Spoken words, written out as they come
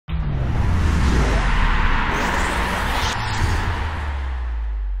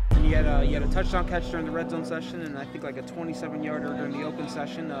You had a touchdown catch during the red zone session, and I think like a 27-yarder during the open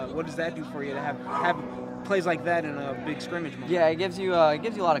session. What does that do for you to have plays like that in a big scrimmage moment? Yeah, it gives you a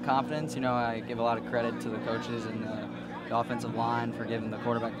lot of confidence. You know, I give a lot of credit to the coaches and the offensive line for giving the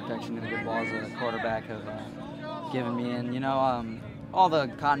quarterback protection and the good balls the quarterback have given me. And, you know, all the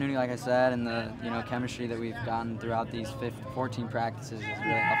continuity, like I said, and the, you know, chemistry that we've gotten throughout these 14 practices has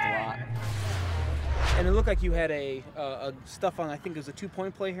really helped a lot. And it looked like you had a stuff on, I think it was a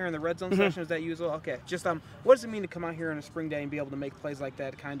 2-point play here in the red zone session. Was that you as well? Okay. Just what does it mean to come out here on a spring day and be able to make plays like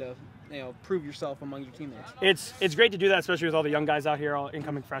that, kind of, you know, prove yourself among your teammates? It's great to do that, especially with all the young guys out here, all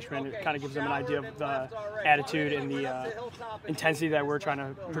incoming freshmen. It kind of gives them an idea of the attitude and the intensity that we're trying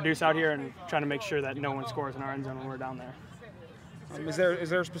to produce out here, and trying to make sure that no one scores in our end zone when we're down there. Is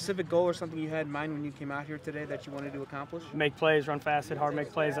there a specific goal or something you had in mind when you came out here today that you wanted to accomplish? Make plays, run fast, hit hard,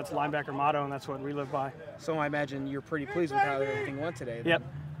 make plays. That's the linebacker motto, and that's what we live by. So I imagine you're pretty pleased with how everything went today. Then. Yep.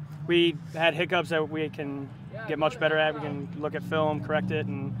 We had hiccups that we can get much better at. We can look at film, correct it,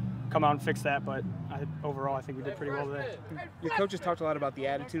 and come out and fix that. But overall, I think we did pretty well today. Your coaches talked a lot about the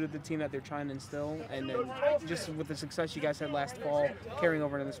attitude of the team that they're trying to instill, and then just with the success you guys had last fall, carrying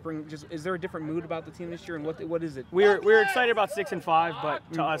over into the spring. Just is there a different mood about the team this year, and what is it? We're excited about 6-5,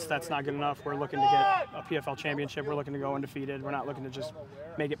 but to us that's not good enough. We're looking to get a PFL championship. We're looking to go undefeated. We're not looking to just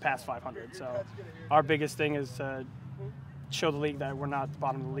make it past 500. So our biggest thing is to show the league that we're not at the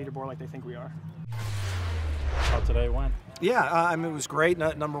bottom of the leaderboard like they think we are. How today went? Yeah, I mean, it was great.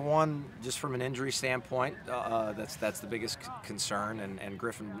 Number one, just from an injury standpoint, that's the biggest concern. And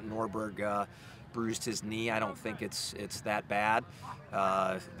Griffin Norberg bruised his knee. I don't think it's that bad.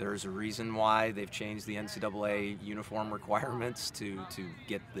 There's a reason why they've changed the NCAA uniform requirements to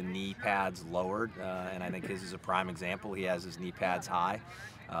get the knee pads lowered, and I think his is a prime example. He has his knee pads high.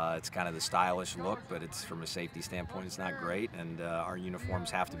 It's kind of the stylish look, but it's from a safety standpoint, it's not great. And our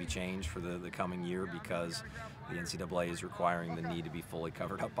uniforms have to be changed for the coming year because the NCAA is requiring the knee to be fully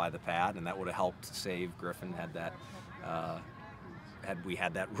covered up by the pad, and that would have helped save Griffin had we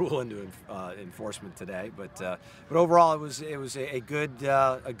had that rule into enforcement today. But overall, it was a good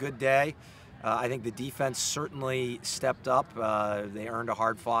day. I think the defense certainly stepped up. They earned a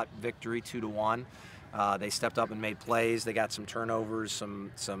hard-fought victory, 2-1. They stepped up and made plays. They got some turnovers,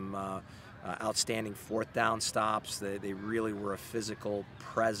 some outstanding fourth down stops. They really were a physical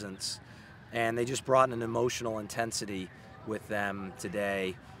presence, and they just brought an emotional intensity with them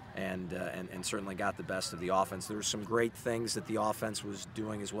today, and certainly got the best of the offense. There were some great things that the offense was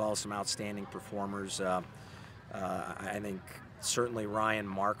doing as well, some outstanding performers. I think certainly Ryan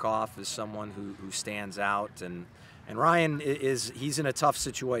Markoff is someone who stands out, and Ryan he's in a tough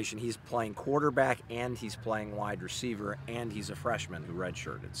situation. He's playing quarterback and he's playing wide receiver, and he's a freshman who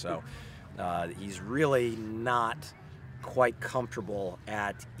redshirted. So he's really not quite comfortable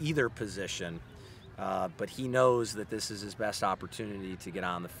at either position, but he knows that this is his best opportunity to get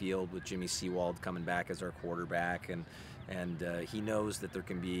on the field with Jimmy Seawald coming back as our quarterback, and he knows that there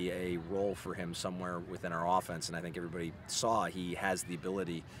can be a role for him somewhere within our offense, and I think everybody saw he has the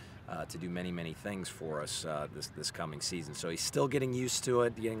ability to do many things for us this coming season. So he's still getting used to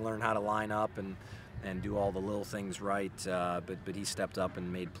it, learn how to line up and do all the little things right, but he stepped up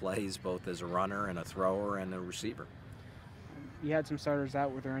and made plays both as a runner and a thrower and a receiver. You had some starters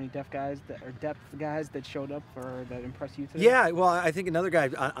out. Were there any depth guys that showed up or that impressed you today? Yeah, well, I think another guy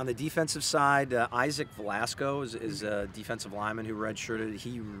on the defensive side, Isaac Velasco is a defensive lineman who redshirted.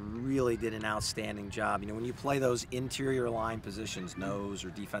 He really did an outstanding job. You know, when you play those interior line positions, nose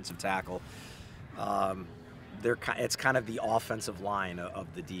or defensive tackle, it's kind of the offensive line of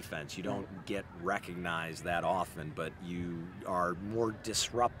the defense. You don't get recognized that often, but you are more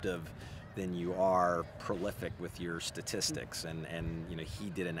disruptive than you are prolific with your statistics, and you know, he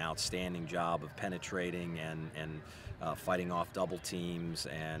did an outstanding job of penetrating and fighting off double teams,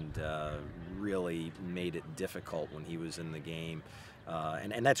 and really made it difficult when he was in the game,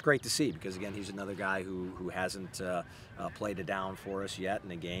 and that's great to see, because again, he's another guy who hasn't played it down for us yet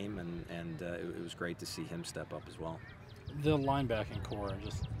in a game, and it was great to see him step up as well. The linebacking core,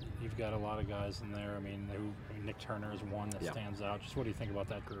 just you've got a lot of guys in there. I mean, Nick Turner is one that stands out. Just what do you think about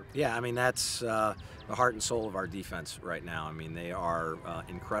that group? Yeah, I mean, that's the heart and soul of our defense right now. I mean, they are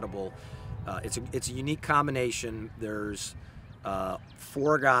incredible. It's a unique combination. There's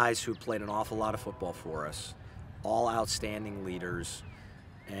 4 guys who played an awful lot of football for us, all outstanding leaders,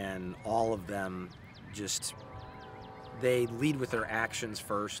 and all of them just, they lead with their actions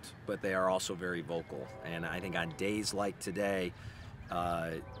first, but they are also very vocal. And I think on days like today,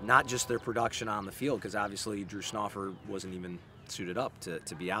 not just their production on the field, because obviously Drew Snoffer wasn't even suited up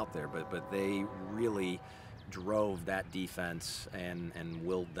to be out there, but they really drove that defense and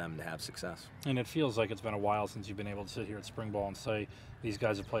willed them to have success. And it feels like it's been a while since you've been able to sit here at spring ball and say these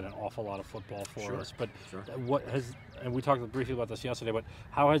guys have played an awful lot of football for us. But what has, and we talked briefly about this yesterday, but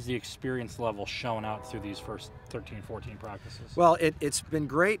how has the experience level shown out through these first 13, 14 practices? Well, it's been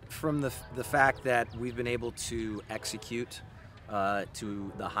great from the fact that we've been able to execute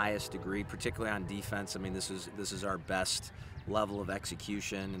to the highest degree, particularly on defense. I mean, this is our best level of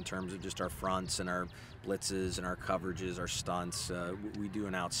execution in terms of just our fronts and our blitzes and our coverages, our stunts. We do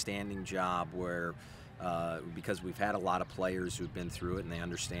an outstanding job where because we've had a lot of players who've been through it and they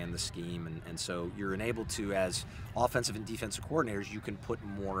understand the scheme, and so you're enabled to, as offensive and defensive coordinators, you can put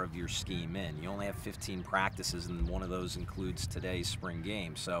more of your scheme in. You only have 15 practices, and one of those includes today's spring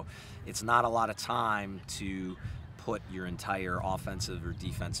game, so it's not a lot of time to put your entire offensive or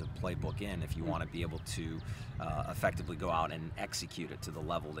defensive playbook in if you want to be able to effectively go out and execute it to the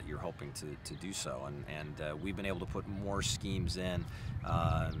level that you're hoping to do so. And we've been able to put more schemes in,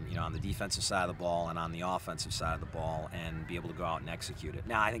 on the defensive side of the ball and on the offensive side of the ball, and be able to go out and execute it.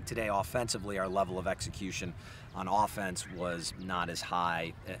 Now, I think today offensively, our level of execution on offense was not as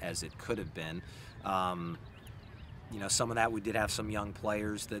high as it could have been. Some of that, we did have some young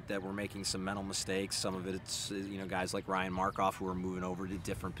players that were making some mental mistakes. Some of it's, guys like Ryan Markoff who were moving over to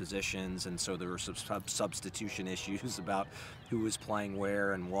different positions, and so there were some substitution issues about who was playing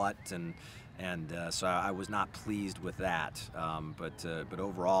where and what, and so I was not pleased with that. But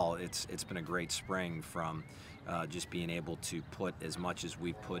overall, it's been a great spring from just being able to put as much as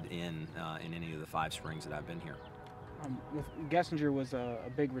we've put in any of the 5 springs that I've been here. Gessinger was a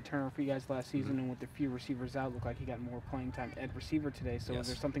big returner for you guys last season, and with the few receivers out, looked like he got more playing time at receiver today. So is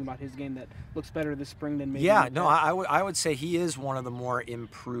there something about his game that looks better this spring than maybe? Yeah, no, I would say he is one of the more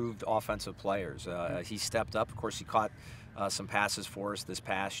improved offensive players. He stepped up. Of course, he caught some passes for us this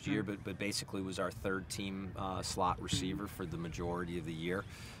past year, but basically was our third-team slot receiver for the majority of the year.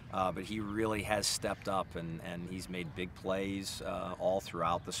 But he really has stepped up, and he's made big plays all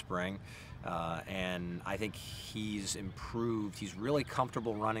throughout the spring. And I think he's improved. He's really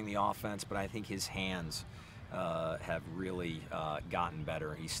comfortable running the offense, but I think his hands have really gotten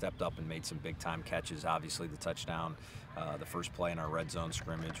better. He stepped up and made some big-time catches. Obviously, the touchdown, the first play in our red zone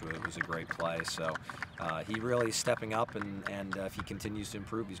scrimmage, was a great play. So he really is stepping up, and if he continues to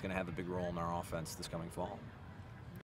improve, he's going to have a big role in our offense this coming fall.